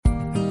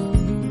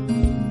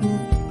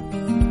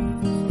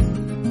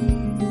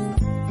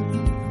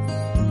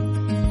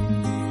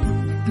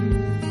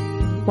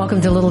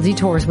Welcome to Little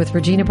Detours with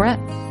Regina Brett,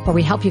 where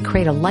we help you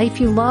create a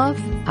life you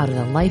love out of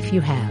the life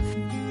you have.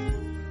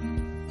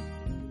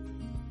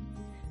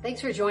 Thanks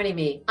for joining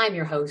me. I'm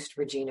your host,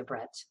 Regina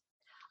Brett.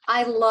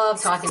 I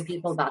love talking to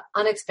people about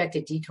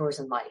unexpected detours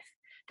in life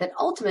that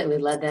ultimately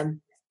led them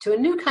to a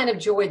new kind of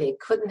joy they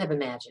couldn't have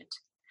imagined.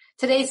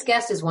 Today's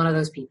guest is one of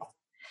those people.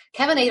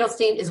 Kevin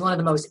Adelstein is one of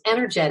the most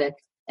energetic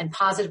and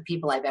positive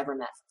people I've ever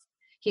met.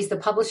 He's the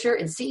publisher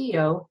and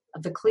CEO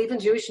of the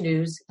Cleveland Jewish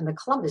News and the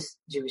Columbus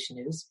Jewish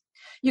News.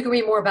 You can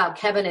read more about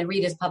Kevin and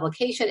read his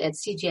publication at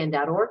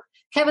cjn.org.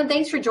 Kevin,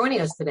 thanks for joining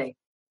us today.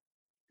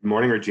 Good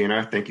morning,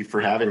 Regina. Thank you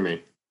for having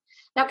me.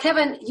 Now,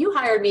 Kevin, you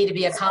hired me to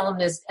be a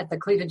columnist at the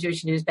Cleveland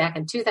Jewish News back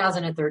in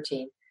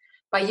 2013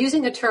 by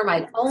using a term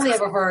I'd only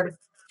ever heard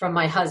from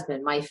my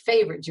husband, my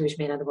favorite Jewish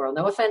man in the world.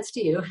 No offense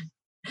to you.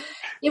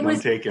 It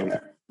was taken.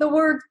 The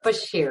word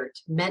bashert,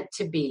 meant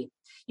to be.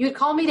 You had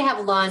called me to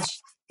have lunch.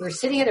 We were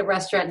sitting at a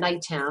restaurant in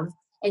Nighttown,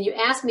 and you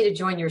asked me to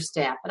join your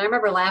staff. And I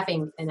remember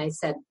laughing, and I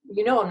said,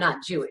 you know I'm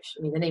not Jewish.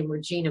 I mean, the name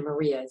Regina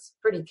Maria is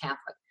pretty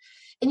Catholic.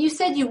 And you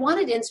said you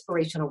wanted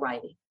inspirational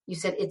writing. You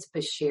said it's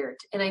bashert.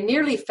 And I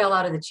nearly fell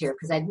out of the chair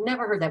because I'd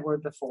never heard that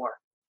word before,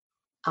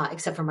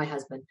 except for my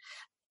husband.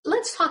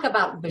 Let's talk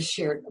about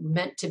bashert,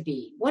 meant to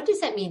be. What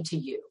does that mean to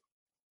you?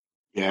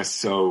 Yes,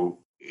 so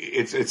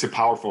it's a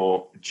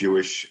powerful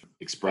Jewish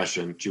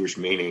expression, Jewish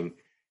meaning,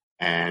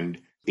 and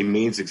it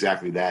means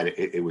exactly that.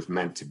 It was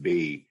meant to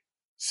be.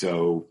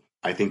 So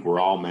I think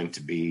we're all meant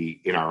to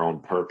be in our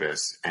own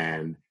purpose.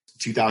 And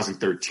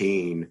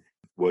 2013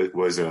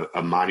 was a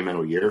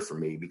monumental year for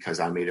me because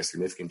I made a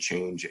significant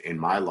change in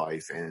my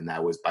life. And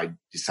that was by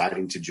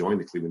deciding to join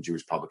the Cleveland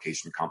Jewish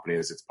Publication Company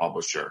as its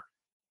publisher.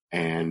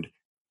 And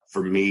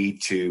for me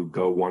to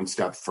go one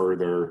step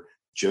further,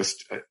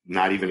 just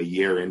not even a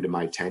year into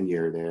my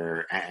tenure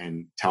there,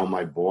 and tell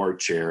my board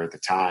chair at the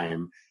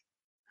time,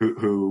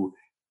 who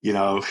you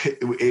know,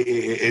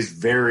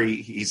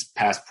 he's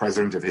past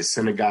president of his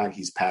synagogue.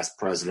 He's past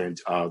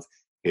president of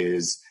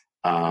his,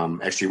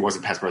 actually he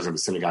wasn't past president of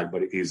the synagogue,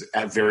 but he's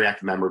a very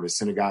active member of his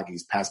synagogue.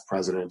 He's past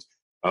president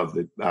of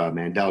the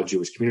Mandel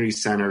Jewish Community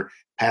Center,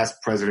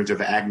 past president of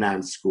the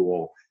Agnon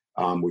School,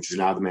 which is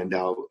now the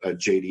Mandel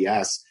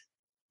JDS,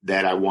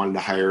 that I wanted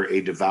to hire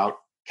a devout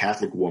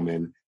Catholic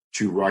woman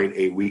to write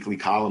a weekly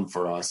column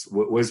for us.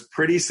 Was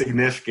pretty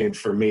significant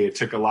for me. It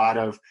took a lot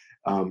of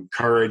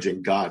courage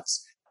and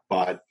guts,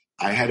 but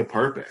I had a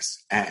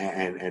purpose,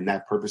 and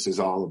that purpose is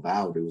all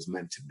about, it was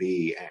meant to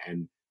be.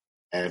 And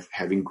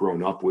having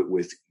grown up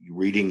with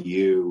reading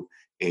you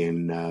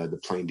in the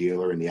Plain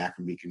Dealer and the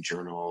Akron Beacon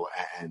Journal,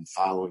 and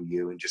following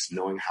you and just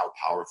knowing how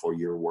powerful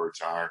your words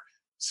are.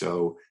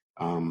 So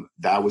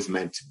that was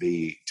meant to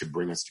be, to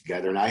bring us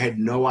together. And I had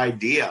no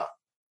idea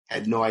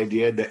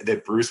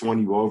that Bruce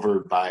won you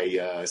over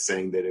by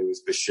saying that it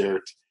was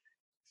bashert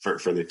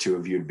for the two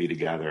of you to be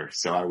together.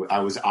 So I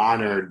was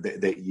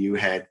honored that you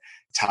had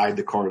tied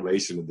the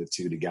correlation of the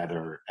two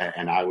together,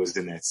 and I was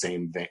in that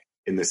same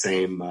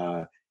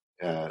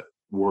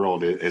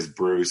world as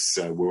Bruce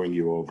wooing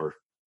you over.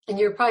 And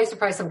you're probably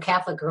surprised some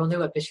Catholic girl knew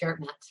what bashert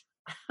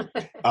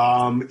meant.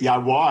 Yeah,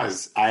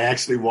 I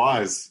actually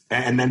was.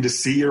 And then to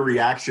see your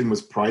reaction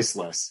was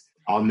priceless.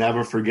 I'll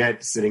never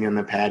forget sitting in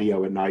the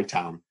patio at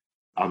Nighttown.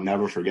 I'll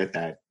never forget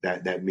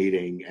that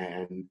meeting,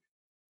 and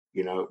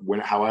you know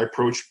how I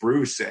approached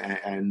Bruce,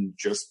 and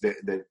just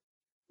that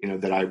you know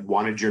that I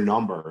wanted your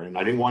number, and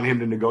I didn't want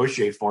him to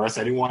negotiate for us.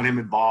 I didn't want him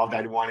involved. I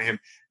didn't want him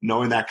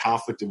knowing that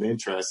conflict of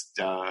interest,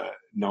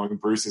 knowing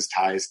Bruce's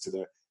ties to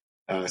the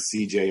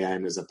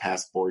CJN as a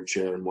past board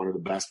chair and one of the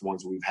best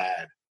ones we've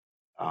had.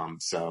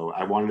 So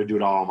I wanted to do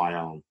it all on my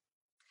own.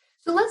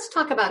 So let's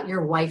talk about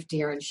your wife,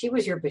 Darren. She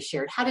was your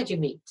bashert. How did you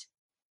meet?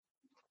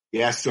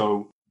 Yeah,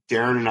 so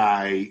Darren and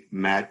I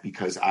met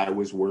because I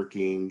was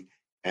working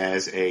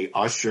as a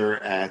usher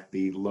at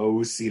the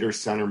Lowe's Cedar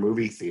Center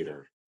movie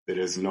theater that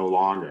is no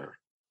longer.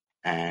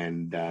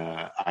 And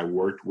I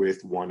worked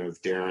with one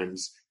of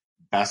Darren's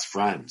best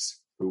friends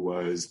who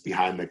was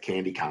behind the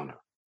candy counter.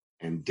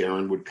 And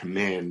Darren would come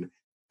in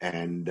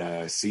and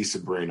see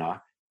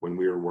Sabrina when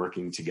we were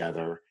working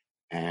together.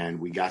 And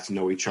we got to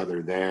know each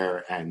other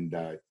there. And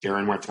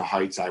Darren went to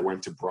Heights, I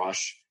went to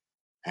Brush.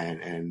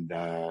 And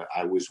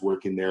I was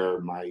working there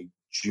my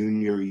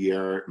junior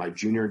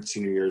and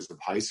senior years of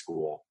high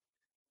school.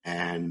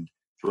 And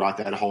throughout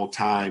that whole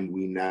time,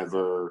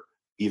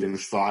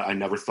 I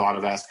never thought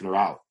of asking her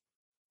out.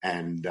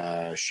 And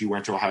she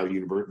went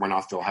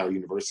off to Ohio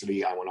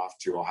University. I went off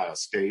to Ohio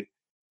State,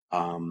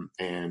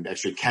 and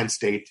actually Kent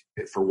State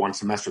for one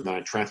semester. Then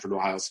I transferred to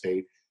Ohio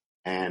State.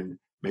 And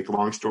make a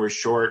long story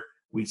short,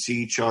 we'd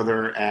see each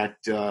other at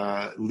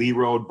Lee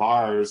Road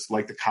bars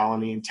like the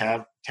Colony and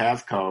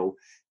Tavco,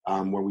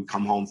 where we'd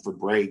come home for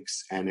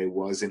breaks. And it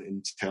wasn't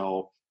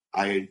until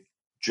I had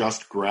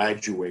just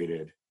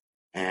graduated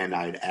and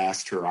I'd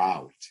asked her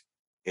out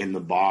in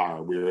the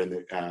bar. We were in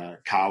the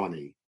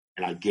Colony,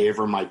 and I gave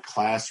her my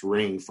class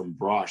ring from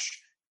Brush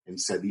and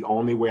said, the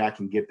only way I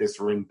can get this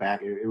ring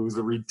back, it was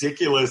a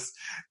ridiculous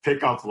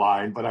pickup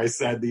line, but I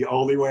said, the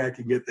only way I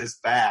can get this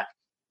back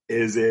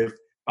is if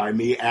by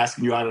me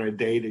asking you out on a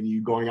date and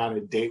you going on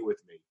a date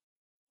with me.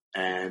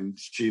 And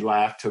she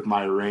laughed, took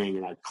my ring,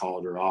 and I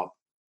called her up.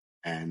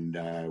 And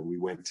we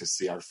went to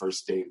see, our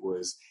first date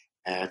was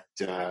at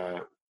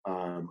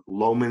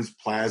Loman's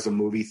Plaza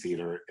movie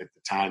theater. At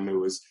the time it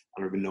was,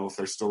 I don't even know if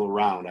they're still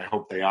around. I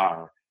hope they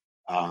are.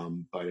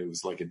 But it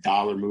was like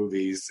 $1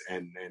 movies.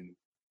 And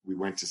we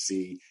went to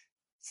see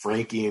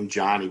Frankie and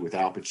Johnny with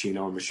Al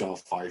Pacino and Michelle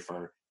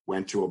Pfeiffer,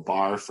 went to a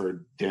bar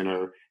for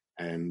dinner,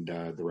 and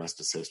the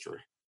rest is history.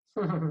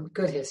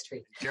 Good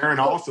history. Darren,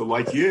 also,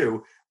 like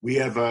you, we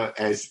have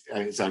as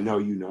I know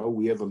you know,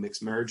 we have a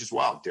mixed marriage as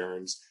well.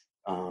 Darren's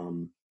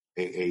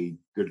a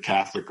good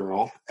Catholic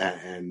girl,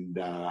 and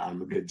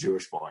I'm a good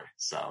Jewish boy.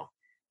 So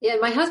yeah,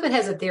 my husband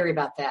has a theory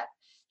about that.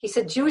 He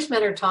said Jewish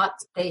men are taught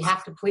they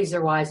have to please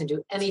their wives and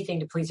do anything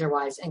to please their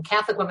wives, and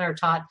Catholic women are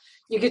taught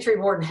you get your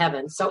reward in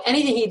heaven. So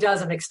anything he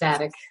does, I'm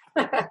ecstatic.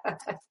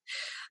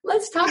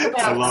 Let's talk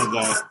about. I love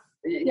that.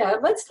 Yeah,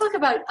 let's talk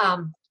about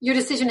your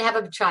decision to have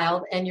a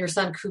child and your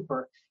son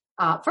Cooper.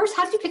 First,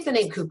 how did you pick the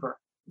name Cooper?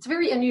 It's a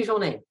very unusual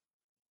name.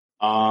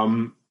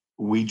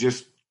 We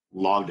just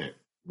loved it.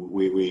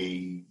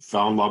 We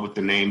fell in love with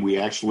the name. We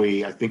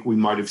actually, I think we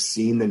might have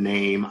seen the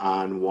name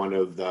on one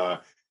of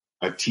a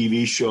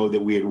TV show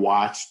that we had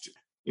watched,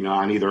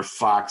 on either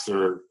Fox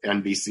or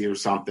NBC or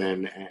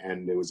something.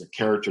 And it was a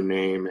character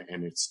name,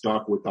 and it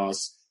stuck with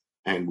us,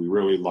 and we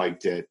really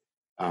liked it.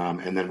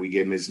 And then we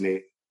gave him his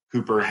name.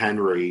 Cooper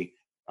Henry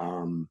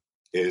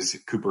is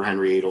Cooper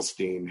Henry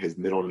Adelstein, his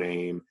middle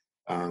name.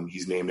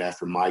 He's named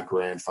after my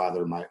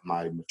grandfather, my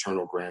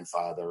maternal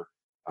grandfather,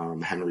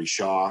 Henry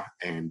Shaw,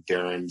 and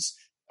Darren's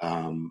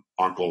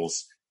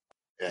uncles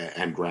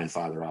and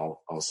grandfather,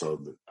 also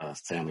the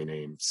family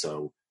name.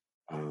 So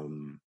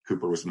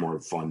Cooper was more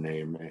of a fun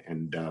name.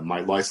 And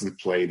my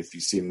license plate, if you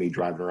see me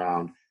driving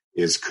around,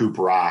 is Coop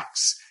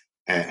Rocks.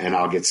 And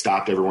I'll get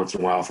stopped every once in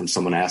a while from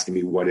someone asking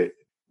me what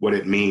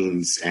it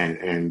means,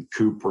 and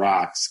Coop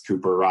Rocks,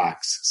 Cooper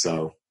Rocks.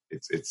 So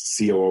it's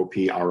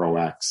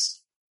COOPROX.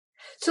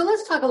 So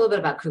let's talk a little bit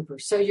about Cooper.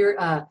 So you're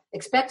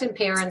expectant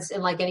parents,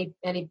 and like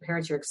any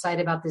parents, you're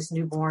excited about this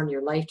newborn,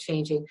 you're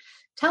life-changing.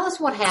 Tell us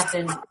what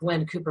happened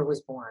when Cooper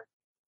was born.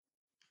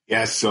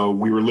 Yeah, so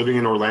we were living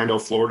in Orlando,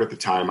 Florida at the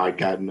time. I'd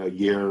gotten a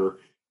year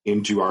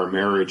into our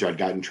marriage. I'd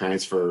gotten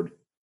transferred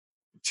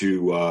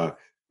to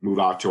move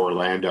out to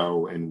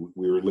Orlando, and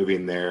we were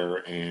living there,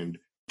 and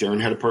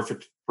Darren had a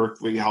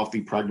perfectly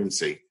healthy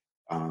pregnancy.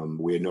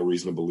 We had no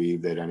reason to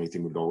believe that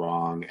anything would go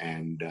wrong.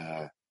 And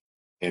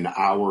an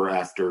hour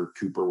after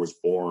Cooper was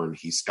born,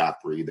 he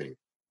stopped breathing.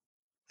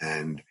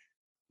 And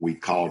we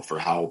called for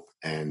help.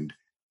 And,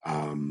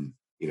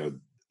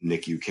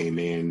 NICU came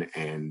in.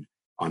 And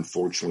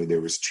unfortunately,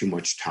 there was too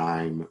much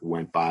time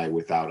went by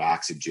without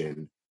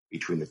oxygen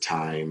between the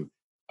time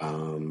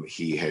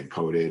he had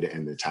coded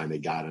and the time they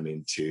got him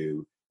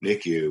into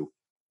NICU.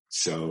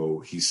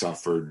 So he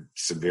suffered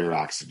severe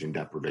oxygen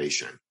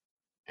deprivation,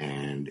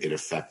 and it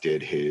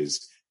affected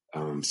his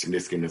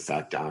significant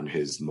effect on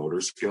his motor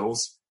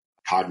skills.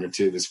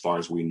 Cognitive, as far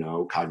as we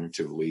know,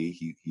 cognitively,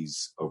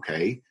 he's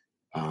okay.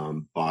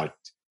 But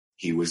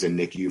he was in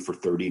NICU for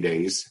 30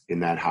 days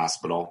in that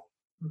hospital.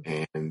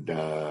 And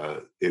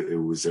it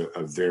was a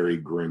very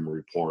grim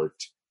report.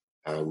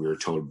 We were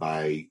told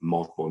by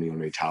multiple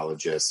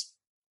neonatologists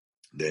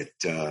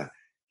that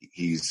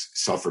he's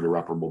suffered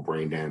irreparable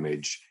brain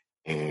damage,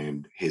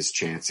 and his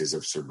chances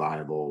of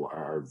survival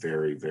are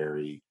very,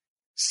 very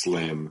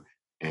slim.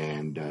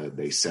 And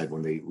they said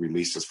when they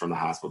released us from the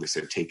hospital, they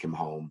said, take him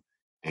home,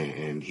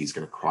 and he's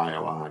going to cry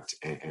a lot,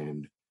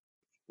 and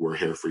we're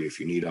here for you if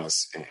you need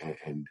us.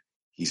 And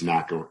he's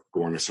not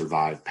going to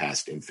survive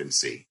past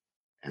infancy.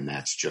 And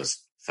that's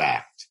just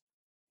fact.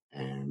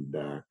 And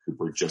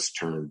Cooper just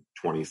turned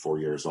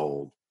 23 years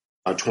old.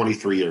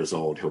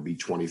 He'll be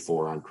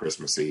 24 on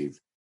Christmas Eve.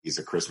 He's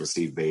a Christmas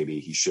Eve baby.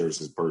 He shares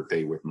his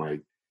birthday with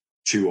my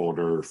two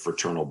older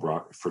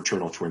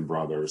fraternal twin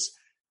brothers,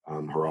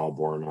 who are all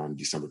born on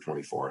December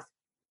 24th.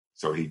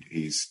 So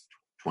he's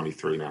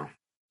 23 now.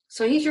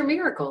 So he's your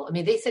miracle. I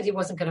mean, they said he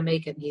wasn't going to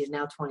make it, and he's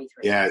now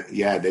 23.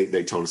 Yeah.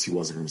 They told us he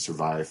wasn't going to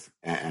survive,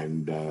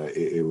 and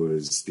it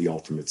was the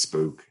ultimate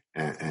spook.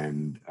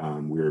 And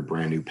we were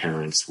brand new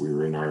parents. We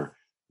were in our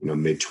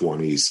mid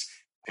 20s,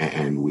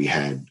 and we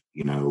had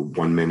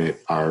 1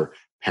 minute our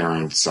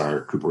parents,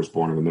 Cooper was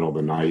born in the middle of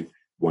the night.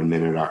 1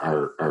 minute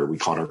we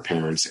called our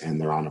parents,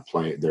 and they're on a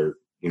plane. They're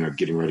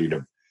getting ready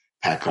to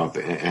pack up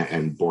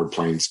and board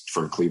planes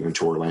from Cleveland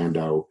to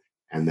Orlando.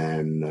 And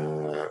then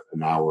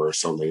an hour or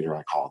so later,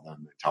 I call them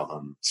and tell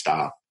them,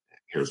 stop,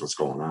 here's what's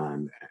going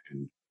on.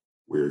 And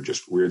we were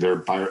there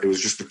it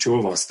was just the two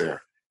of us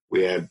there.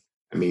 We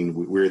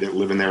were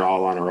living there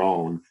all on our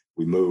own.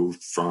 We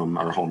moved from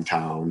our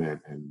hometown,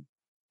 and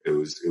it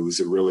was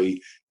a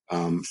really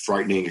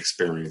frightening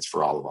experience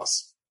for all of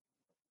us.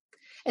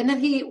 And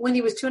then when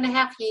he was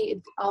 2.5,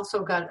 he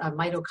also got a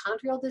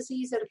mitochondrial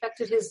disease that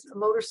affected his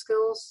motor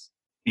skills.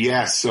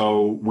 Yeah,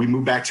 so we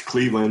moved back to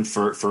Cleveland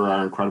for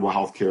our incredible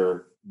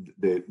healthcare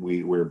that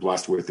we were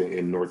blessed with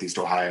in Northeast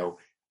Ohio.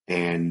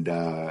 And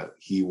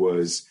he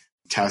was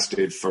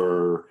tested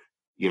for,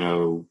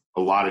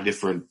 a lot of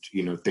different,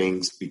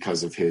 things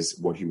because of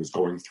what he was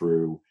going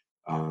through.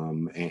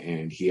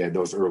 And he had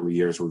those early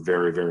years were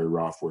very, very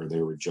rough, where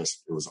it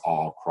was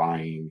all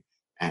crying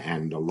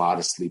and a lot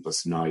of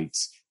sleepless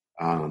nights.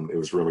 It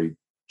was really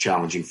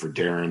challenging for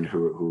Darren,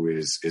 who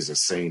is a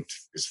saint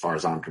as far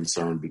as I'm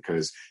concerned,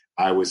 because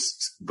I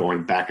was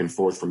going back and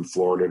forth from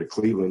Florida to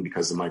Cleveland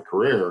because of my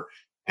career.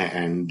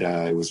 And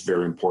it was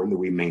very important that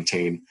we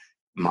maintain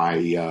my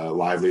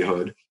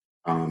livelihood,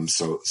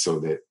 so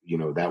that,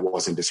 that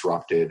wasn't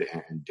disrupted.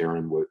 And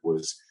Darren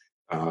was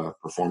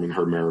performing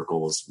her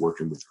miracles,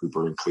 working with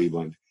Cooper in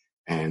Cleveland.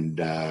 And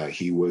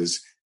he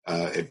was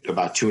at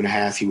about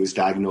 2.5, he was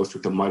diagnosed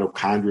with the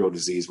mitochondrial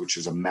disease, which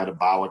is a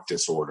metabolic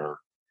disorder.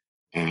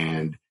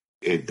 And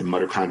the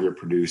mitochondria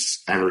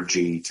produce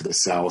energy to the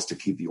cells to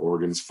keep the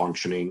organs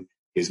functioning.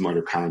 His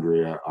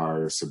mitochondria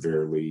are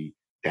severely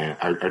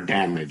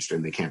damaged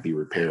and they can't be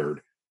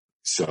repaired.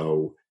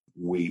 So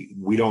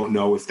we don't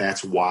know if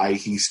that's why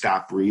he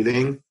stopped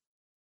breathing.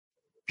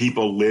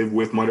 People live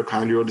with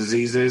mitochondrial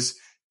diseases,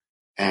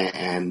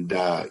 and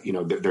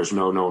there's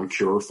no known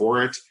cure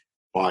for it.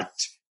 But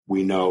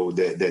we know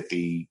that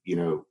the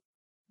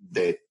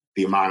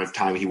amount of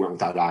time he went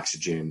without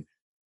oxygen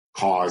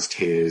caused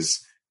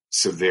his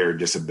severe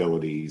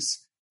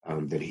disabilities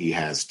that he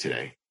has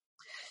today.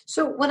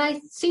 So when I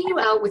see you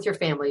out with your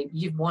family,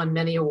 you've won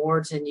many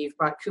awards and you've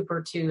brought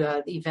Cooper to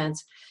the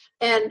events,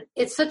 and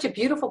it's such a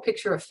beautiful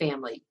picture of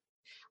family.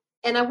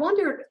 And I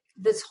wondered,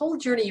 this whole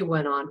journey you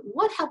went on,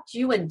 what helped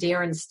you and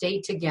Darren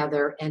stay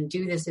together and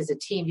do this as a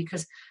team?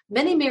 Because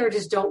many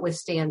marriages don't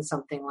withstand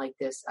something like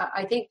this.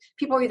 I think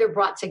people are either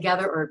brought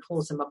together or it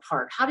pulls them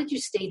apart. How did you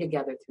stay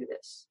together through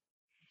this?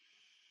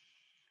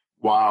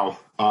 Wow.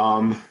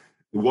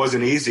 It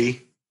wasn't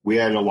easy. We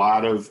had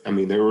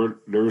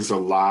there was a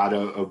lot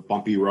of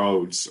bumpy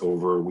roads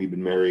we've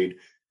been married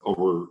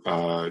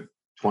over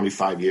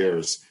 25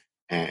 years,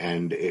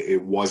 and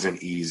it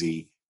wasn't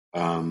easy.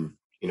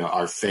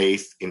 Our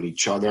faith in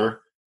each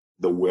other,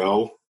 the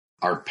will,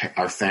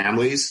 our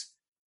families,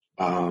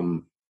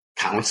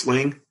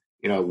 counseling.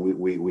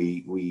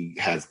 We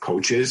have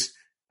coaches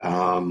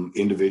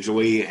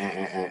individually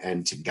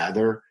and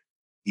together.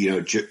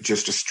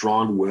 Just a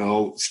strong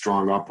will,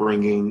 strong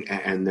upbringing,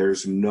 and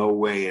there's no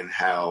way in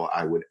hell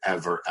I would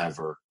ever,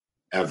 ever,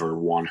 ever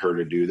want her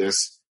to do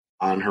this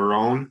on her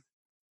own.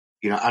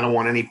 I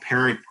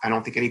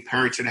don't think any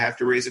parent should have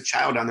to raise a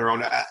child on their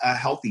own, a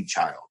healthy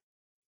child.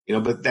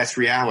 But that's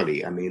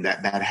reality. I mean,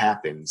 that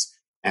happens.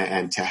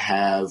 And to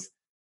have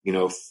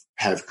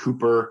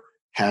Cooper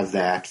have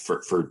that,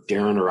 for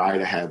Darren or I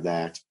to have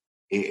that,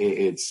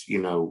 it's,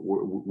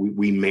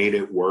 we made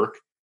it work.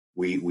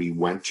 We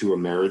went to a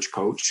marriage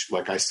coach,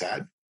 like I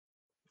said,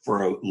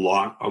 for a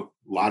lot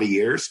of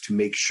years to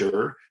make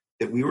sure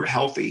that we were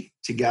healthy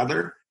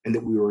together and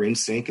that we were in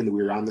sync and that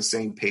we were on the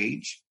same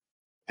page.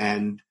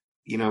 And,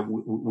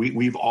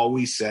 we've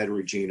always said,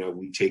 Regina,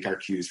 we take our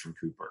cues from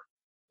Cooper.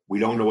 We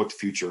don't know what the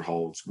future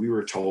holds. We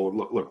were told,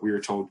 we were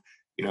told,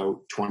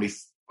 20,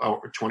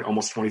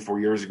 almost 24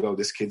 years ago,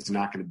 this kid's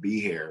not going to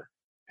be here.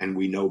 And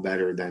we know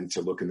better than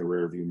to look in the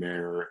rearview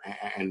mirror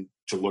and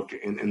to look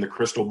in the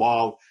crystal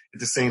ball at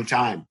the same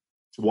time.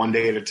 It's one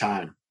day at a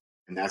time.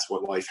 And that's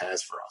what life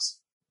has for us.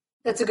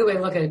 That's a good way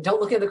to look at it. Don't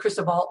look in the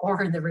crystal ball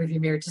or in the rearview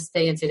mirror. Just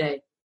stay in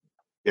today.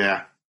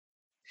 Yeah.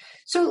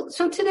 So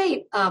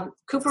today,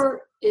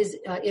 Cooper is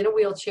in a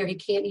wheelchair. He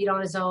can't eat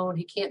on his own.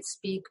 He can't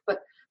speak,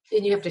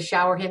 and you have to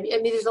shower him. I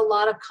mean, there's a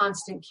lot of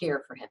constant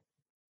care for him.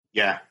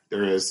 Yeah,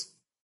 there is.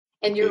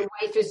 And your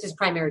wife is his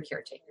primary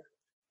caretaker.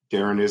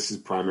 Darren is his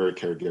primary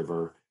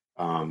caregiver.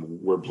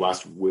 We're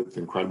blessed with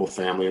incredible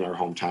family in our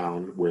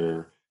hometown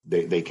where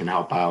they can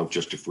help out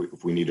just if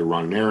we need to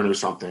run an errand or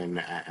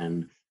something.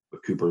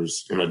 But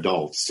Cooper's an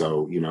adult,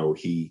 so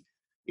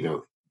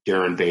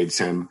Darren bathes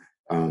him,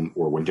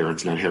 or when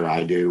Darren's not here,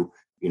 I do.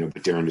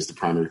 But Darren is the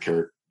primary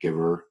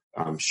caregiver.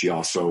 She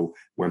also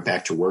went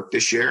back to work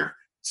this year,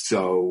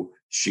 so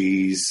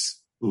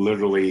she's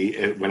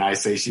literally, when I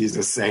say she's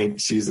a saint,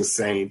 she's a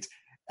saint.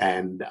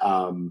 And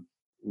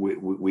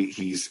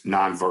he's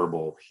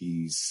nonverbal.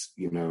 He's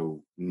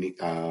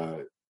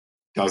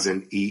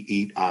doesn't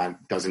eat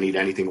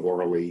anything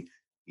orally.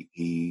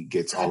 He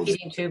gets all his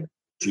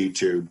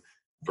G-tube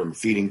from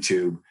feeding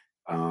tube.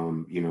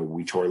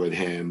 We toilet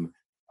him.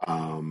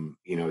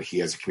 He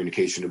has a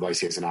communication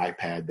device. He has an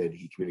iPad that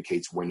he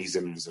communicates when he's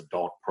in his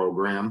adult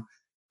program.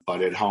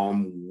 But at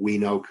home, we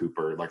know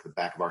Cooper like the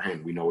back of our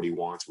hand. We know what he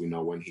wants. We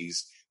know when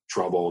he's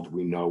troubled.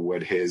 We know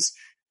what his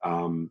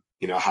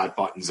hot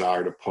buttons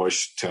are to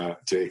push to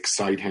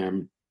excite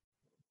him.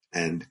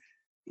 And,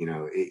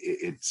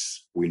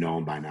 we know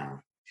him by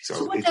now.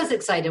 So what does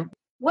excite him?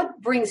 What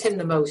brings him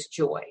the most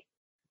joy?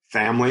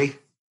 Family,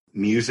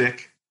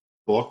 music,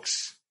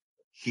 books.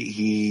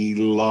 He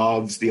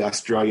loves the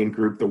Australian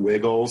group, the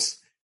Wiggles,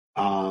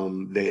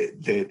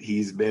 that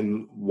he's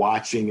been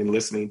watching and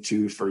listening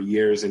to for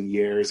years and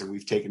years. And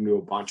we've taken to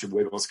a bunch of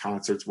Wiggles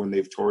concerts when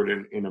they've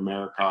toured in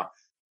America.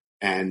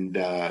 And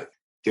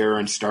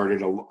Darren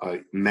started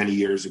many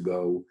years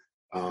ago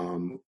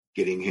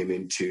getting him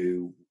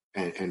into,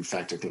 and in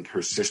fact, I think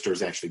her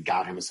sisters actually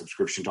got him a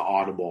subscription to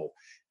Audible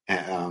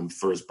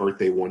for his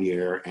birthday one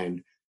year.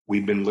 And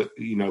we've been,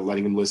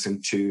 letting him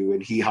listen to,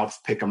 and he helps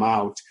pick them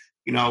out,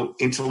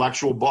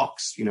 intellectual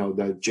books,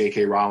 the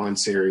J.K. Rowling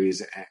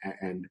series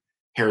and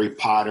Harry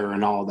Potter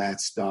and all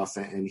that stuff.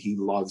 And he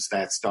loves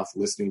that stuff,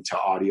 listening to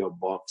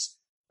audiobooks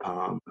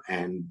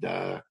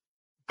and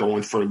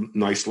going for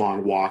nice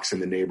long walks in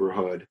the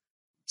neighborhood.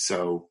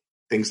 So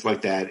things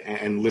like that,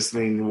 and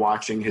listening and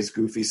watching his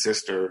goofy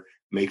sister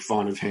make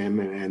fun of him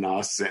and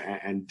us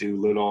and do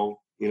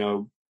little,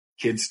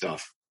 kid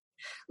stuff.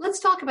 Let's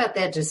talk about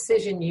that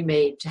decision you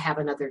made to have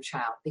another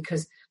child,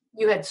 because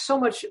you had so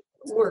much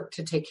work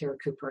to take care of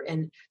Cooper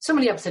and so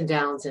many ups and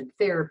downs and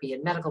therapy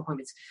and medical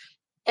appointments.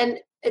 And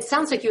it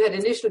sounds like you had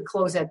initially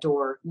closed that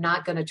door,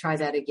 not going to try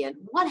that again.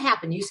 What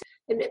happened? You said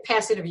in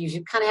past interviews,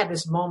 you kind of had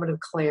this moment of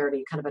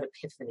clarity, kind of an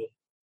epiphany.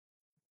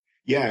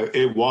 Yeah,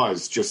 it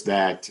was just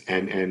that.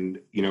 And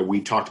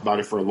we talked about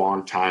it for a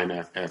long time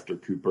after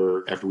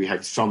we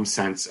had some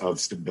sense of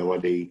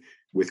stability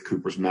with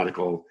Cooper's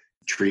medical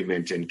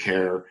treatment and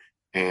care.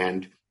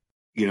 And,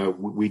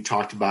 we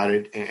talked about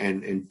it,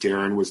 and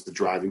Darren was the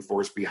driving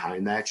force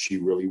behind that. She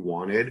really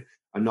wanted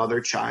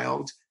another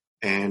child.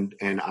 And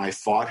I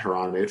fought her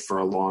on it for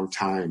a long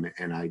time.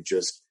 And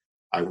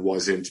I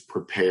wasn't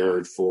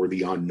prepared for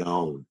the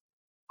unknown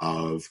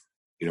of,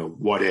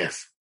 what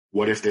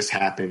if this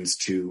happens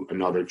to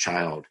another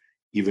child,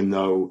 even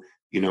though,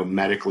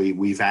 medically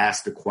we've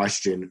asked the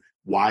question,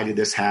 why did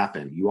this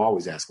happen? You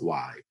always ask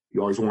why.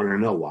 You always want to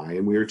know why.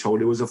 And we were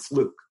told it was a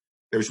fluke.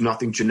 There's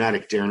nothing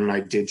genetic. Darren and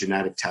I did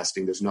genetic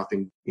testing. There's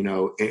nothing,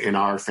 in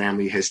our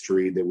family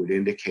history that would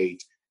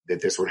indicate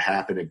that this would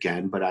happen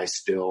again. But I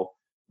still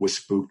was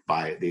spooked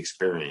by the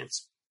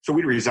experience. So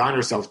we'd resigned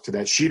ourselves to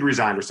that. She'd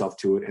resigned herself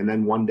to it. And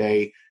then one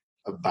day,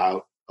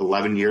 about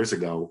 11 years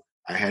ago,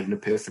 I had an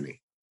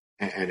epiphany.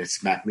 And it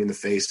smacked me in the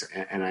face.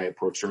 And I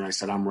approached her and I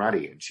said, I'm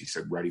ready. And she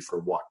said, ready for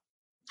what?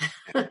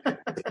 And I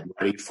said,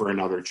 ready for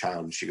another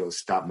child. And she goes,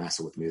 stop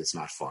messing with me. It's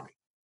not funny.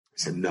 I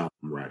said, no,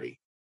 I'm ready.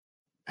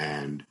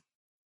 And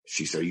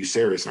she said, are you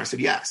serious? And I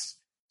said, yes.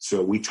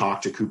 So we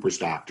talked to Cooper's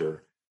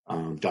doctor,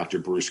 Dr.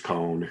 Bruce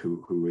Cohn,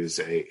 who is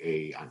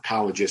a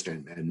oncologist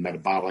and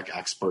metabolic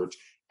expert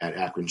at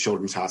Akron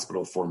Children's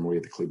Hospital, formerly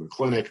at the Cleveland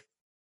Clinic.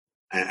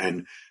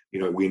 And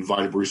we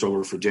invited Bruce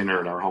over for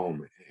dinner at our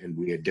home, and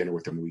we had dinner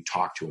with him. And we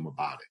talked to him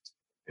about it.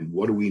 And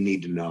what do we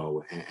need to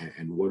know?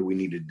 And what do we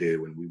need to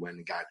do? And we went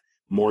and got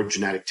more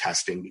genetic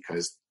testing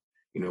because,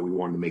 we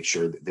wanted to make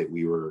sure that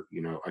we were,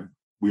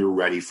 we were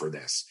ready for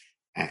this.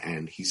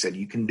 And he said,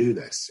 you can do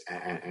this.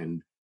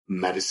 And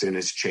medicine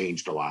has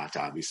changed a lot,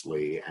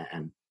 obviously.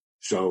 And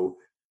so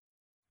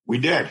we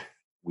did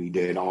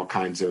all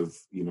kinds of,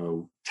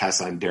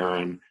 tests on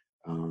Darren,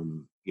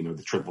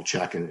 the triple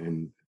check.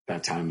 And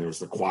that time there was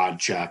the quad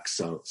check.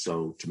 So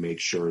to make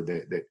sure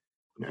that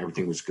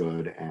everything was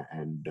good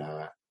and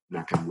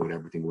knock on wood,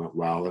 everything went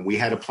well. And we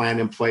had a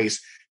plan in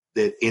place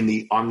that in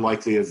the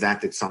unlikely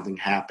event that something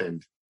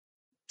happened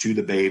to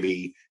the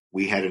baby,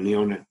 we had a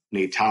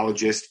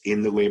neonatologist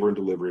in the labor and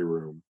delivery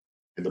room.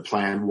 And the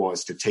plan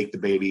was to take the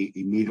baby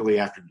immediately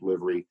after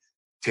delivery,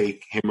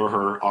 take him or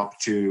her up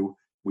to,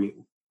 we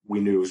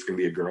knew it was going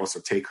to be a girl, so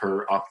take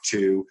her up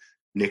to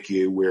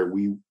NICU where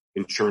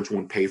insurance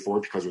wouldn't pay for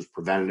it because it was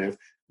preventative.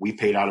 We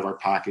paid out of our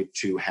pocket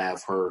to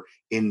have her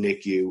in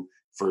NICU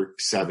for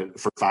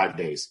 5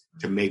 days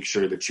to make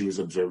sure that she was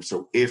observed.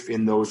 So if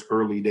in those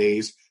early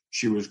days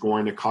she was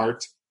going to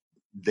CART,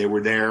 they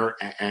were there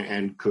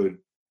and could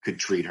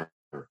treat her.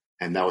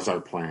 And that was our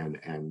plan.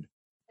 And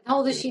how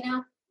old is she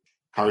now?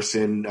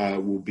 Carson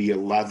will be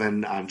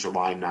 11 on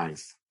July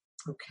 9th.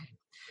 Okay.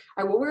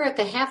 All right. Well, we're at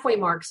the halfway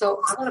mark.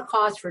 So I want to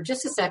pause for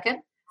just a second.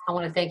 I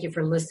want to thank you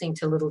for listening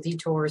to Little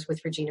Detours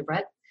with Regina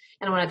Brett.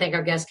 And I want to thank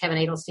our guest, Kevin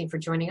Adelstein, for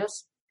joining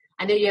us.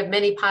 I know you have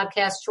many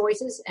podcast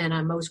choices, and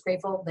I'm most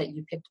grateful that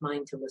you picked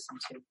mine to listen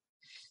to.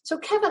 So,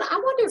 Kevin,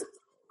 I wonder,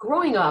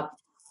 growing up,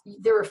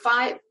 there were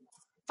five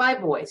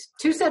boys,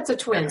 2 sets of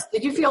twins.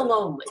 Did you feel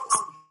lonely?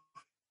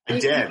 I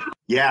did.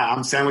 Yeah,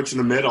 I'm sandwiched in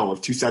the middle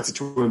of 2 sets of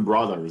twin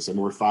brothers, and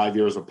we're 5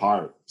 years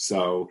apart.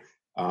 So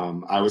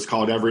I was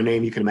called every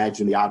name you can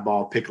imagine, the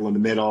oddball, pickle in the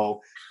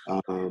middle,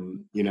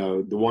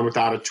 the one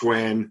without a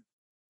twin.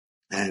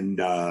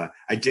 And I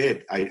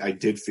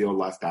did feel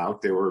left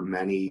out. There were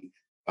many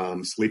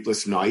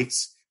sleepless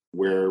nights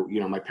where,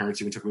 my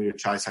parents even took me to a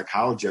child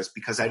psychologist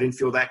because I didn't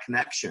feel that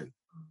connection.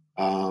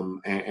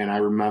 And I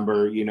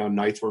remember,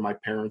 nights where my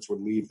parents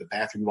would leave the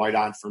bathroom light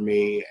on for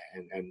me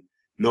and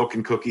milk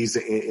and cookies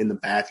in the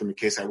bathroom in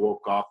case I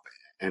woke up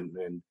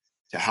and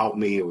to help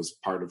me. It was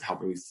part of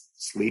helping me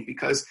sleep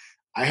because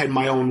I had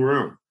my own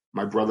room.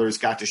 My brothers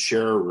got to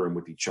share a room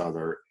with each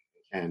other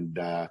and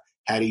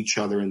had each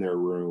other in their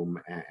room,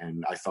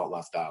 and I felt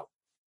left out.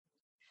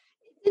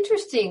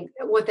 Interesting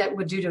what that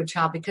would do to a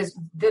child, because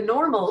the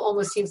normal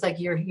almost seems like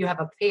you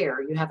have a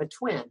pair, you have a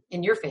twin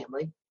in your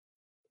family.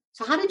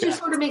 So how did you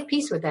sort of make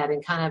peace with that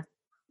and kind of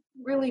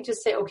really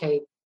just say,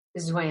 okay,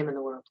 this is who I am in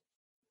the world?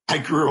 I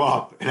grew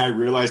up and I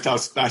realized how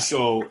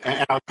special,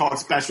 and I call it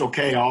Special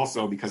K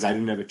also because I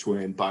didn't have a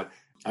twin, but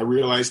I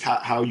realized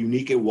how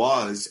unique it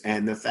was,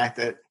 and the fact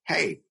that,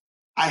 hey,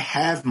 I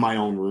have my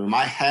own room,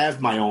 I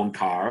have my own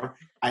car,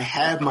 I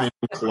have my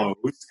own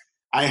clothes,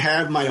 I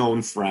have my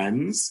own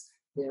friends,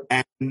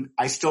 and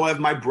I still have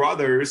my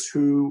brothers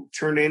who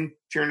turned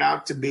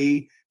out to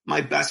be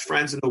my best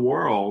friends in the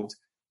world.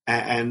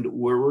 And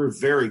we're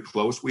very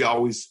close. We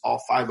always,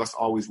 all five of us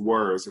always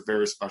were. It's a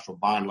very special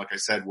bond. Like I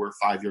said, we're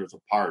 5 years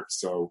apart.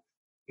 So,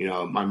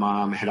 my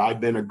mom, had I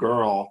been a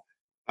girl,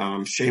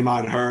 shame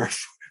on her,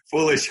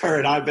 foolish her,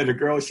 had I been a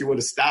girl, she would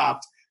have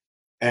stopped.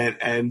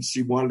 And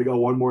she wanted to go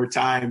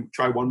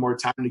try one more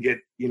time to get,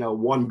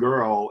 one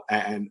girl.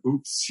 And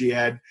oops, she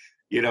had,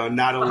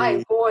 not only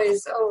 5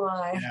 boys. Oh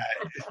my. Yeah,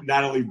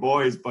 not only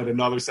boys, but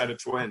another set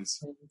of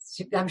twins.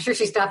 I'm sure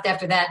she stopped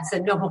after that and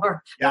said, no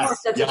more.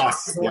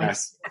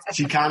 Yes.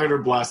 She counted her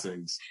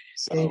blessings.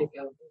 So. There you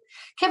go.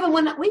 Kevin,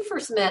 when we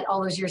first met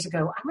all those years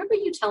ago, I remember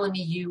you telling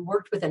me you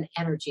worked with an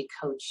energy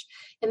coach.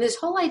 And this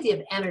whole idea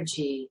of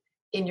energy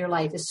in your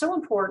life is so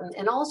important.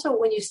 And also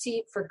when you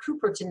see for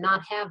Cooper to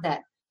not have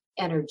that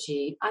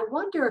energy, I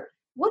wonder,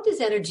 what does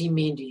energy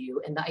mean to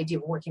you and the idea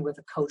of working with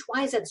a coach?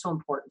 Why is that so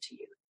important to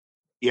you?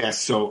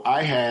 Yes, so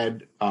I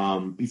had,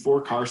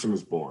 before Carson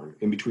was born,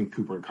 in between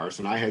Cooper and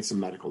Carson, I had some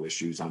medical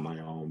issues on my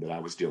own that I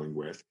was dealing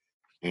with.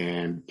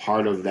 And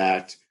part of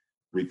that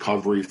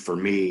recovery for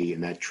me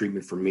and that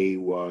treatment for me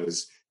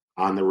was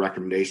on the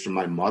recommendation of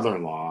my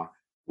mother-in-law,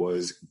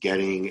 was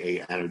getting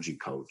a energy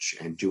coach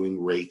and doing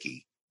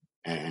Reiki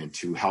and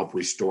to help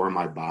restore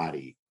my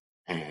body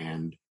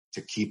and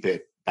to keep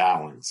it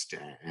balanced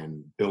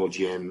and build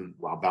yin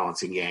while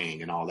balancing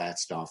yang and all that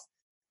stuff.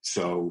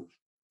 So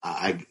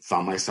I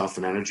found myself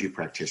an energy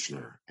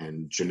practitioner,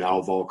 and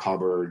Janelle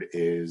Volk-Hubbard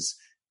is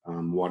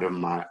one of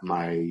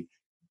my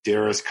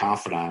dearest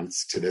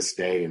confidants to this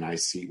day. And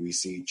we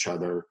see each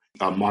other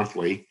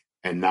monthly.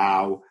 And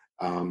now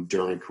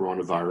during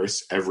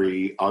coronavirus,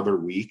 every other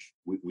week,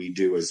 we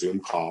do a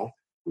Zoom call.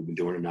 We've been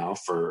doing it now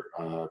for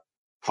a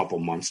couple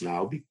months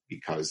now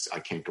because I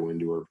can't go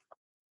into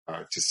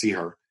her to see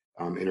her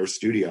in her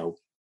studio.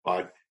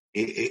 But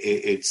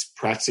it's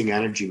practicing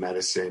energy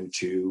medicine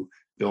to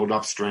build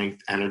up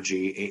strength,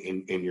 energy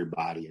in your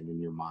body and in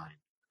your mind.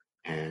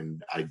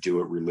 And I do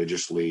it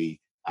religiously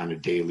on a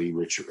daily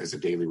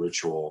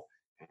ritual.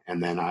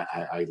 And then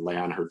I lay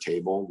on her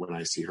table when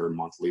I see her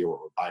monthly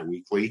or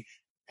biweekly,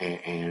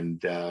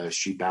 and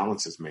she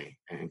balances me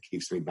and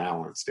keeps me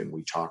balanced. And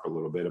we talk a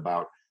little bit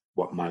about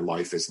what my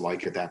life is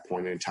like at that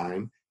point in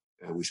time.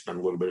 We spend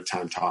a little bit of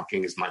time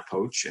talking as my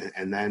coach,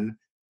 and then,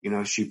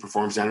 she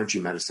performs energy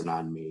medicine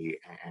on me.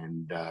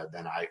 And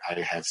then I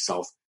have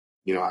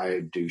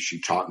she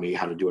taught me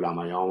how to do it on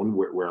my own,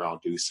 where I'll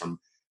do some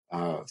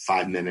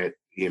 5-minute,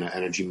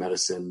 energy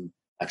medicine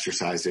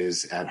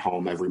exercises at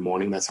home every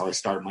morning. That's how I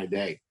start my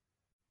day.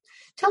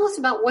 Tell us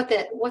about what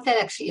that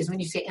actually is when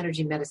you say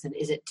energy medicine.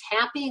 Is it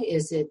tapping?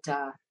 Is it?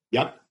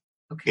 Yep.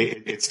 Okay.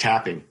 It's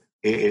tapping.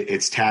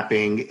 It's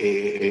tapping.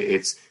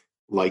 It's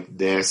like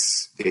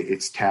this.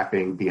 It's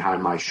tapping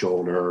behind my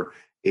shoulder.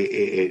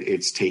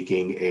 It's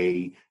taking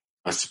a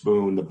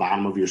spoon, the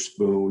bottom of a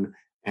spoon,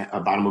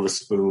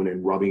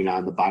 and rubbing it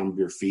on the bottom of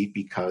your feet,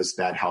 because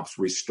that helps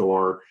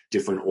restore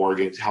different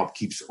organs,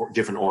 keeps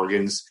different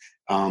organs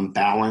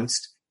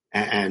balanced.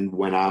 And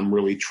when I'm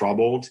really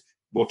troubled,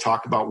 we'll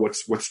talk about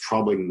what's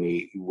troubling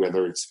me,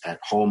 whether it's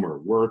at home or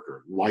work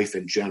or life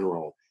in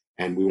general.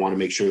 And we want to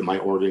make sure that my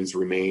organs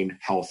remain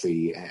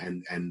healthy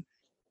and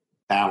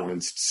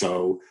balanced.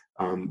 So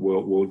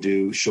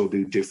she'll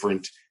do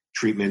different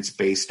treatments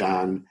based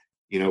on,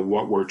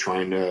 what we're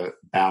trying to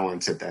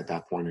balance at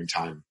that point in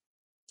time.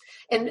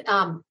 And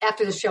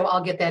after the show,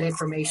 I'll get that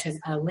information,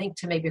 a link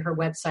to maybe her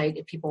website.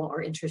 If people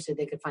are interested,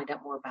 they could find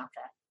out more about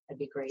that. That'd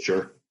be great.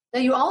 Sure. Now,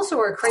 you also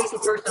are a crazy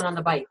person on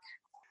the bike.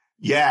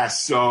 Yeah.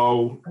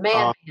 So,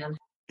 man.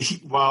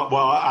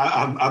 Well,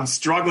 I'm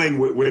struggling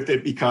with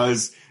it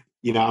because,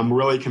 I'm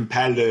really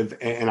competitive,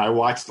 and I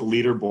watch the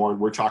leaderboard.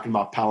 We're talking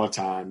about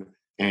Peloton,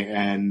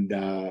 and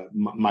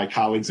my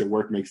colleagues at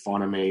work make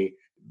fun of me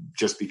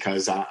just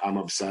because I'm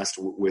obsessed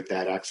with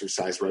that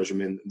exercise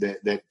regimen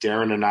that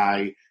Darren and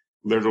I,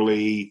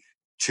 literally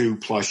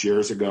 2+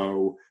 years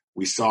ago,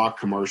 we saw a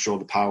commercial,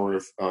 the power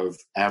of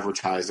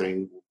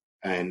advertising.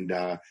 And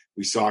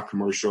we saw a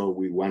commercial.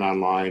 We went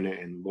online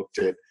and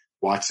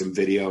watched some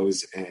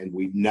videos, and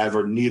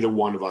neither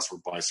one of us were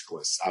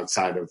bicyclists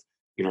outside of,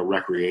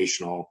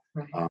 recreational.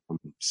 Right.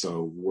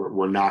 So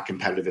we're not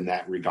competitive in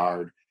that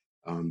regard.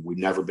 We'd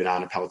never been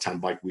on a Peloton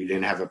bike. We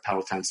didn't have a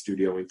Peloton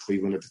studio in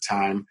Cleveland at the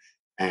time.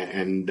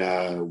 And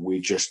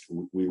we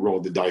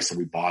rolled the dice and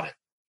we bought it.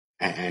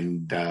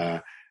 And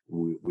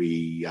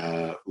we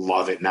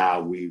love it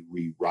now.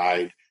 We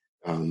ride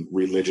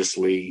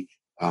religiously.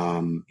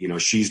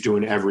 She's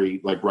doing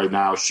right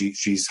now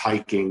she's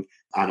hiking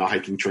on a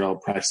hiking trail,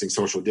 practicing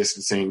social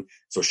distancing.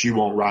 So she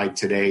won't ride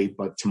today,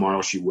 but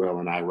tomorrow she will.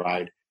 And I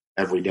ride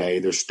every day.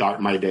 Either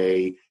start my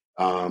day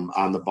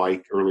on the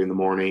bike early in the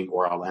morning,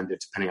 or I'll end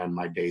it depending on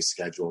my day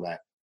schedule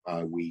that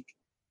week.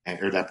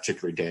 or that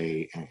particular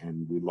day,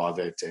 and we love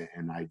it.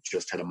 And I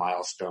just had a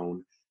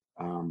milestone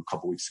a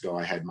couple weeks ago.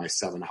 I had my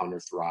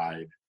 700th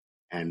ride,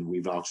 and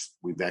we've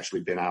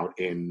actually been out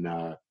in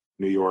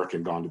New York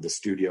and gone to the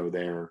studio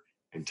there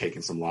and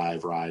taken some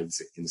live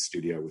rides in the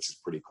studio, which is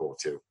pretty cool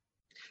too.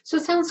 So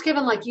it sounds,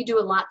 Kevin, like you do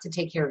a lot to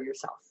take care of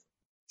yourself.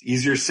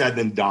 Easier said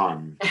than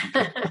done.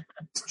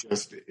 It's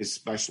just,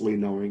 especially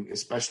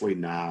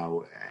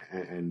now,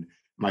 and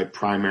my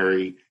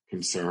primary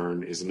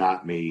concern is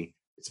not me,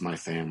 it's my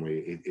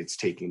family.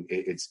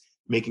 It's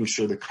making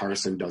sure that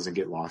Carson doesn't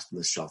get lost in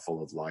the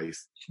shuffle of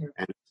life. Sure.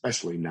 And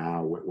especially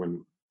now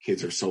when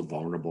kids are so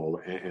vulnerable,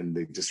 and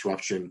the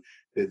disruption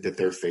that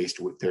they're faced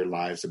with, their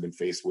lives have been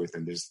faced with,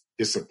 and there's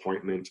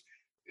disappointment.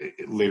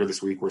 Later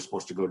this week, we're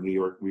supposed to go to New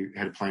York. We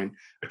had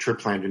a trip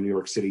planned to New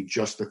York City,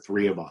 just the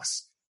three of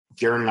us.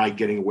 Darren and I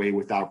getting away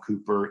without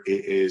Cooper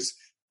is,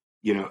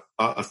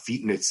 a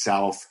feat in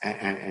itself.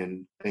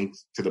 And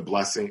thanks to the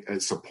blessing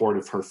and support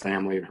of her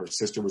family, and her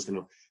sister we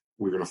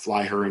were going to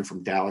fly her in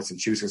from Dallas,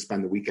 and she was going to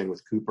spend the weekend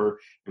with Cooper.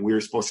 And we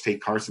were supposed to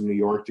take Carson to New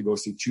York to go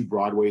see 2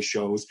 Broadway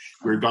shows.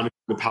 We were going to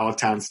the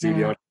Peloton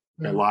studio,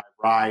 a live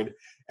ride,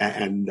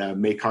 and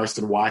make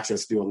Carson watch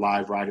us do a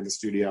live ride in the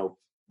studio.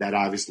 That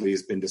obviously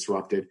has been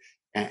disrupted,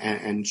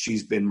 and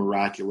she's been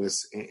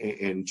miraculous,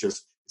 and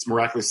just, it's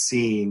miraculous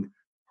seeing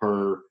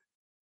her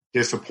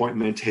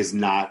disappointment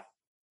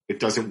it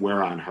doesn't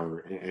wear on her.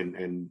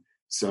 And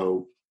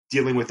so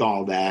dealing with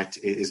all that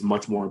is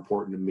much more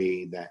important to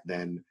me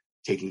than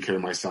taking care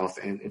of myself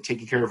and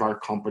taking care of our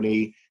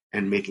company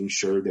and making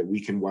sure that we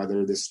can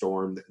weather the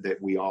storm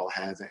that we all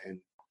have. And,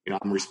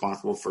 I'm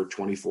responsible for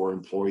 24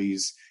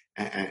 employees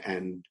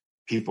and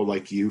people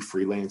like you,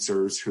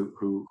 freelancers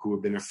who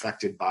have been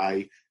affected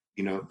by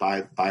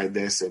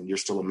this, and you're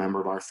still a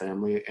member of our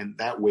family. And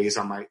that weighs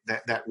on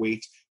that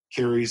weight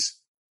carries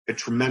a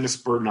tremendous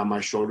burden on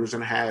my shoulders,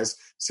 and has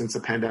since the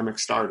pandemic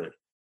started.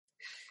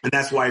 And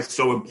that's why it's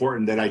so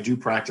important that I do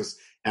practice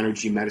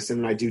energy medicine,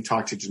 and I do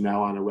talk to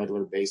Janelle on a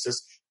regular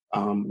basis.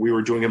 We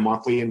were doing it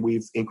monthly, and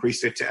we've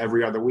increased it to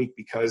every other week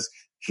because,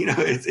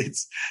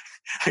 it's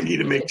I need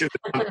to make sure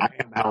that I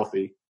am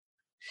healthy.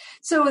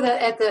 So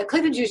at the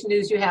Cleveland Jewish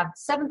News, you have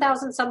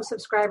 7,000 some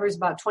subscribers,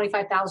 about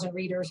 25,000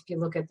 readers. If you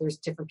look at, there's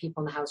different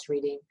people in the house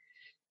reading.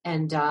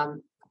 And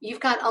you've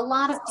got a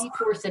lot of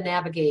detours to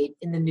navigate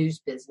in the news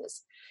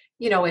business,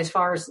 as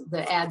far as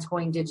the ads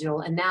going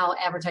digital and now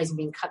advertising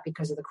being cut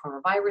because of the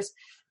coronavirus.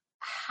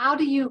 How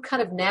do you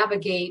kind of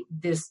navigate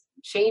this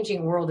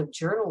changing world of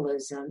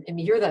journalism? I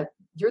mean, you're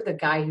the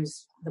guy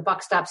who's the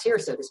buck stops here,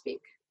 so to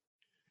speak.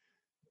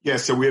 Yeah,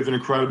 so we have an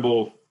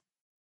incredible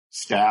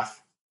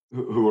staff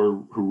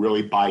who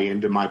really buy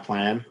into my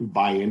plan, who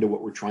buy into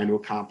what we're trying to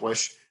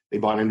accomplish. They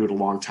bought into it a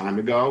long time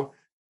ago.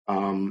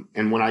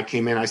 And when I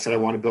came in, I said, I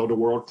want to build a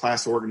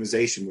world-class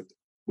organization.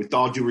 With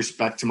all due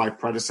respect to my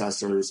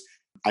predecessors,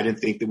 I didn't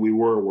think that we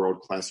were a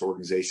world-class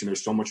organization.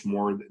 There's so much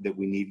more that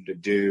we needed to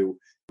do.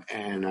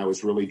 And I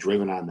was really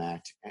driven on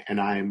that.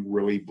 And I am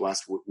really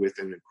blessed with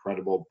an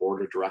incredible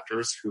board of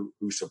directors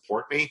who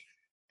support me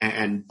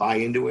and buy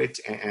into it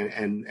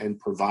and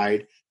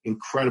provide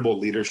incredible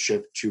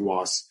leadership to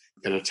us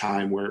at a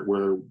time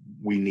where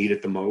we need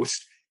it the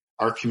most.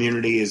 Our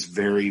community is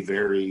very,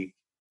 very,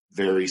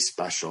 very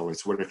special.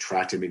 It's what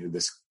attracted me to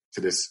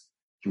this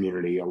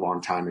community a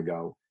long time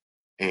ago.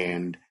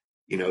 And,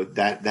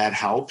 that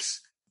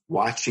helps.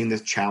 Watching the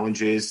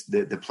challenges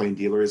that the Plain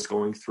Dealer is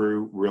going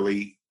through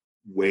really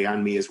weigh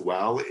on me as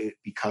well,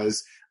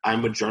 because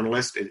I'm a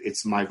journalist.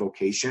 It's my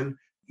vocation.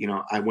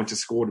 I went to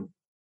school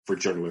for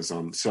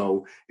journalism.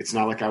 So it's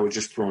not like I was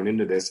just thrown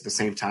into this. At the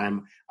same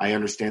time, I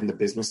understand the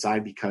business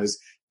side because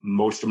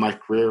most of my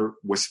career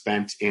was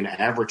spent in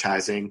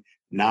advertising,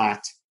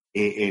 not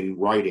in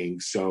writing.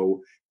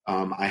 So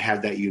I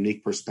have that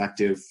unique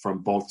perspective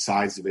from both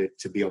sides of it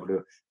to be able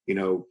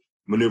to,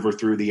 maneuver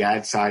through the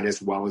ad side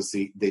as well as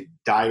the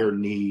dire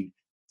need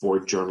for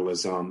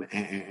journalism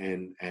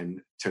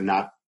and to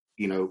not,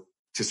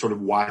 to sort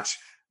of watch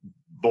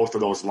both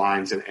of those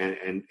lines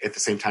and at the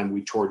same time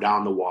we tore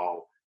down the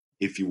wall,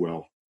 if you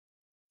will.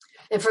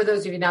 And for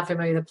those of you not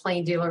familiar, the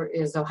Plain Dealer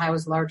is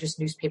Ohio's largest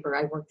newspaper.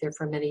 I worked there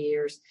for many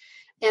years.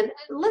 And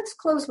let's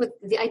close with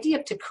the idea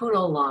of Tikkun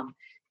Olam.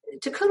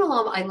 Tikkun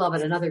Olam, I love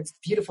it. Another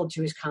beautiful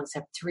Jewish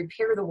concept, to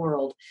repair the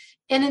world.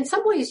 And in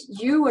some ways,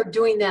 you are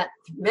doing that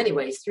many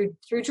ways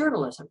through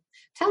journalism.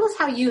 Tell us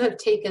how you have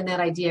taken that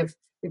idea of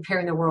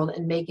repairing the world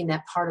and making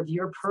that part of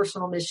your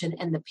personal mission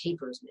and the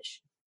paper's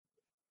mission.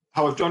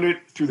 How I've done it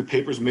through the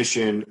paper's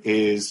mission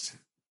is,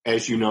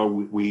 as you know,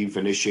 we've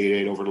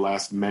initiated over the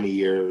last many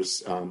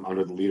years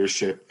under the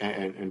leadership,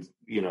 and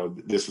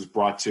this was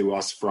brought to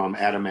us from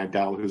Adam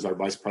Mandel, who's our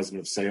vice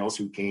president of sales,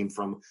 who came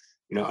from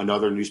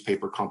another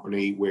newspaper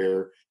company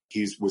where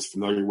he was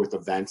familiar with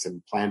events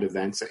and planned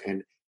events,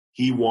 and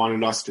he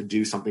wanted us to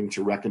do something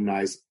to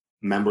recognize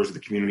members of the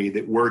community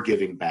that were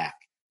giving back,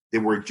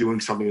 that were doing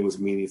something that was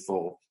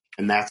meaningful,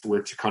 and that's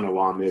where Tikkun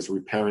Olam is,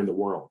 repairing the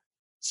world.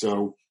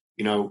 So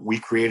we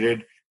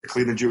created the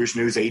Cleveland Jewish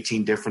News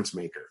 18 Difference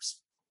Makers.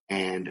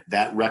 And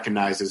that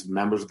recognizes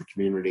members of the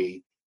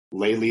community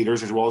lay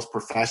leaders as well as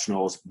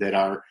professionals that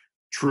are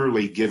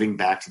truly giving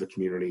back to the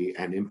community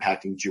and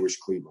impacting Jewish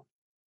Cleveland.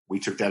 We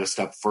took that a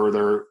step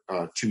further.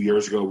 2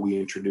 years ago, we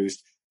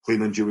introduced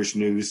Cleveland Jewish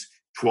News,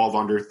 12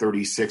 under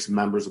 36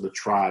 members of the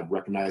tribe,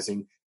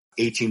 recognizing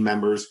 18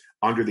 members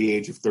under the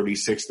age of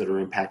 36 that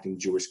are impacting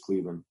Jewish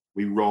Cleveland.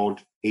 We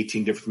rolled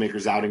 18 difference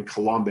makers out in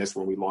Columbus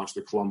when we launched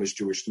the Columbus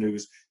Jewish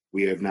News.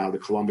 We have now the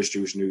Columbus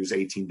Jewish News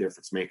 18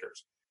 difference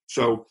makers.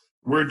 So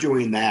we're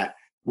doing that.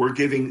 We're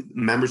giving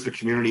members of the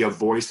community a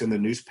voice in the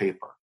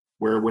newspaper,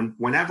 where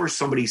whenever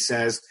somebody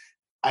says,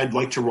 I'd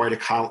like to write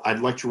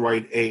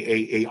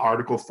a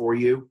article for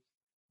you,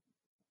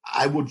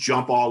 I will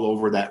jump all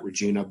over that,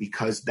 Regina,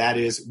 because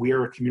we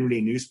are a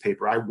community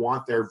newspaper. I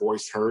want their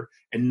voice heard,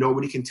 and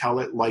nobody can tell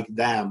it like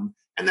them.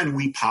 And then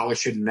we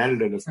polish it and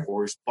edit it, of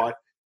course. But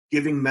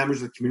giving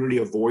members of the community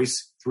a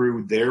voice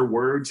through their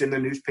words in the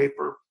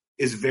newspaper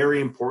is very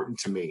important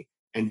to me.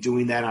 And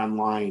doing that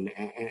online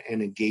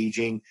and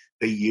engaging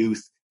the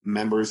youth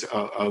members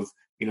of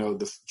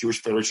the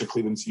Jewish Federation of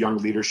Cleveland's Young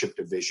Leadership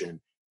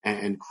Division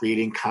and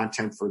creating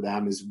content for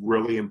them is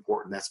really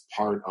important. That's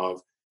part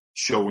of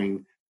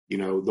showing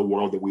the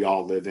world that we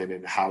all live in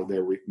and how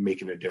they're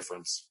making a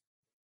difference.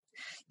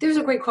 There's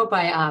a great quote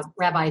by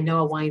Rabbi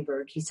Noah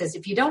Weinberg. He says,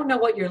 if you don't know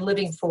what you're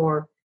living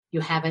for,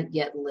 you haven't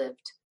yet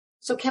lived.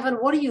 So, Kevin,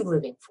 what are you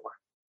living for?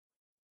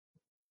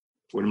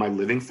 What am I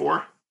living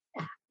for?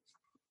 Yeah.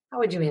 How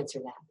would you answer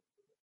that?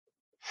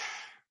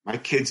 My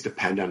kids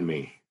depend on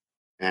me,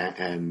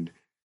 and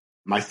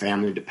my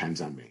family depends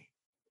on me,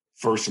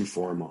 first and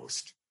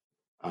foremost.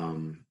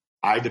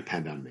 I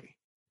depend on me.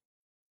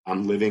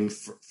 I'm living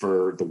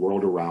for the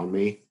world around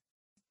me.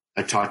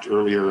 I talked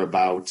earlier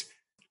about,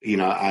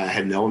 I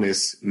had an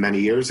illness many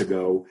years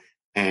ago,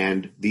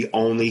 and the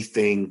only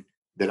thing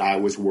that I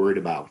was worried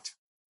about,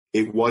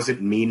 it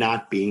wasn't me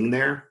not being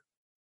there,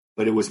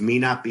 but it was me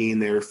not being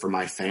there for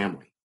my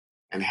family,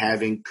 and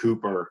having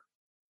Cooper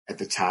at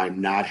the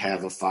time not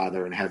have a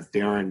father, and have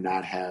Darren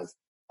not have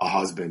a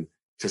husband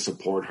to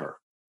support her,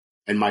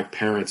 and my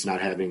parents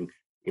not having,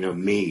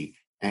 me.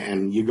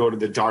 And you go to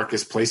the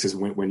darkest places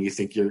when you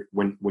think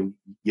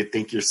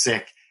you're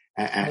sick,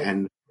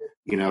 and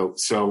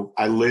so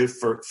I live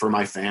for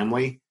my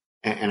family,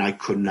 and I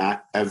could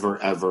not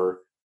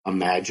ever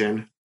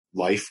imagine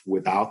life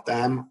without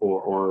them,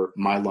 or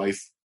my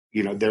life,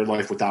 their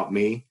life without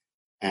me.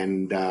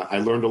 And I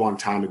learned a long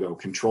time ago: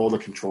 control the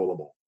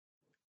controllable.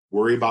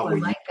 Worry about I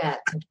like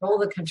that. Control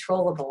the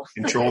controllable.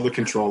 Control the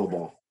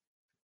controllable.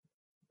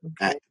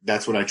 Okay.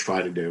 That's what I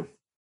try to do.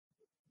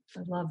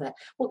 I love that.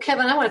 Well,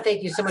 Kevin, I want to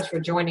thank you so much for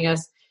joining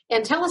us.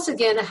 And tell us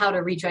again how to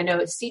reach you. I know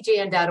it's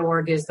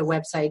cjn.org is the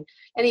website.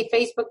 Any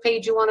Facebook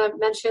page you want to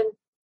mention?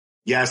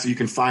 Yeah, so you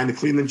can find the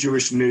Cleveland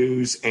Jewish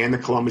News and the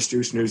Columbus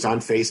Jewish News on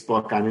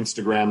Facebook, on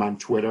Instagram, on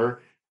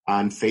Twitter.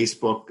 On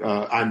Facebook,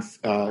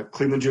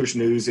 Cleveland Jewish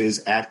News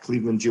is at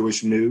Cleveland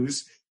Jewish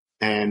News.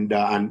 And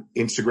on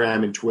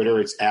Instagram and Twitter,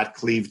 it's at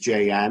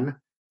CleveJN.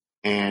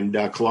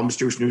 And Columbus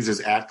Jewish News is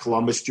at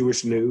Columbus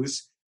Jewish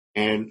News.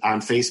 And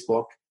on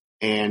Facebook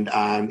and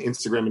on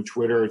Instagram and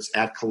Twitter, it's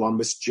at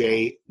Columbus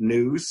J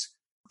News.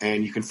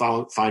 And you can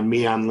find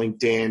me on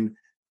LinkedIn.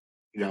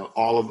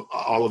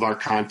 All of our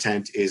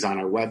content is on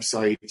our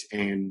website.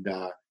 And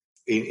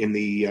in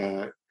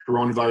the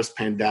coronavirus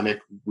pandemic,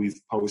 we've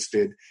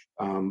posted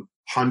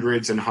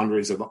hundreds and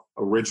hundreds of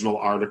original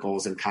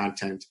articles and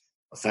content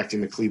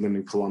affecting the Cleveland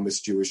and Columbus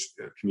Jewish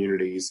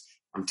communities.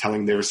 I'm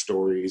telling their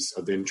stories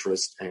of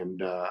interest,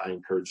 and I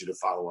encourage you to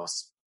follow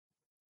us.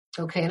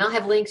 Okay, and I'll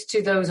have links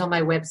to those on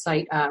my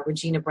website,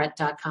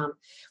 reginabrett.com.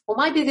 Well,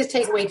 my biggest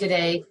takeaway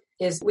today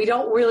is we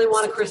don't really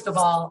want a crystal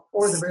ball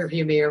or the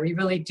rearview mirror. We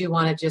really do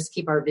want to just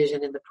keep our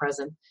vision in the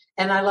present.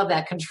 And I love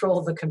that,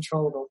 control the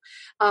controllable.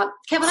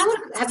 Kevin, I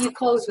want to have you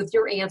close with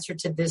your answer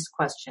to this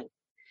question.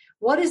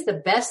 What is the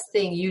best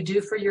thing you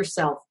do for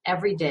yourself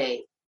every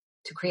day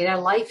to create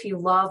a life you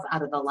love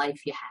out of the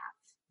life you have?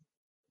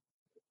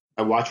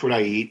 I watch what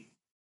I eat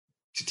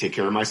to take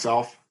care of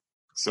myself.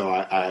 So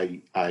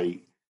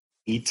I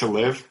eat to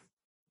live.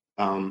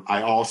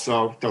 I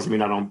also, doesn't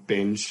mean I don't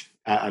binge.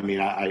 I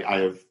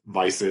have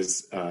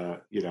vices,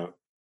 peanut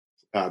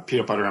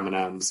butter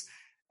M&Ms,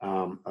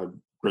 a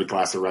great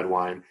glass of red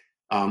wine.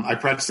 I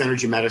practice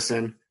energy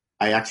medicine.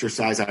 I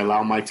exercise. I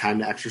allow my time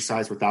to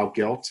exercise without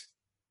guilt.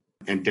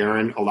 And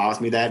Darren allows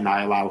me that, and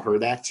I allow her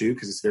that too,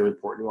 because it's very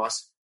important to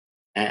us.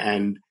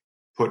 And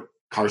put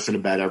Carson to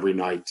bed every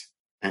night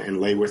and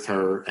lay with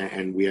her.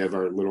 And we have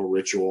our little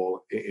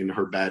ritual in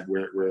her bed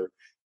where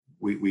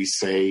we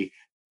say,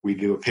 we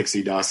do a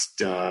pixie dust,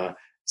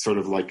 sort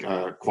of like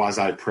a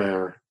quasi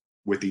prayer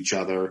with each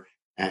other.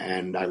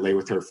 And I lay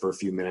with her for a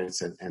few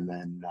minutes and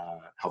then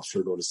helps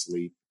her go to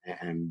sleep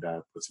and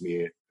puts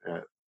me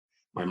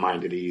my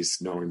mind at ease,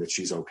 knowing that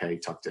she's okay,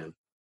 tucked in.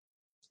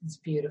 It's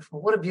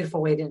beautiful. What a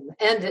beautiful way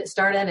to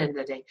start and end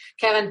the day.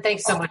 Kevin,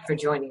 thanks so much for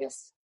joining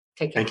us.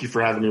 Take care. Thank you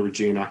for having me,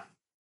 Regina.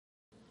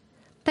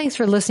 Thanks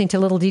for listening to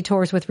Little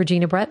Detours with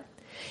Regina Brett.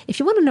 If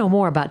you want to know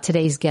more about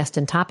today's guest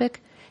and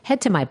topic,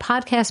 head to my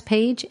podcast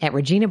page at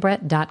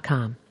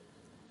reginabrett.com.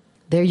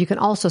 There you can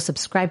also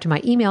subscribe to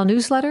my email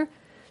newsletter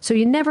so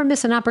you never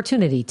miss an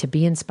opportunity to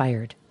be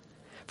inspired.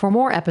 For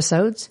more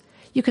episodes,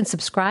 you can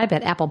subscribe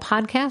at Apple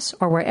Podcasts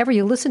or wherever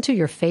you listen to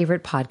your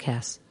favorite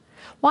podcasts.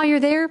 While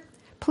you're there,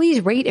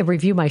 please rate and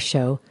review my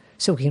show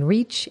so we can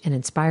reach and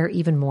inspire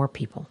even more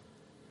people.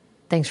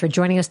 Thanks for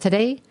joining us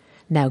today.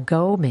 Now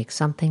go make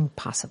something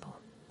possible.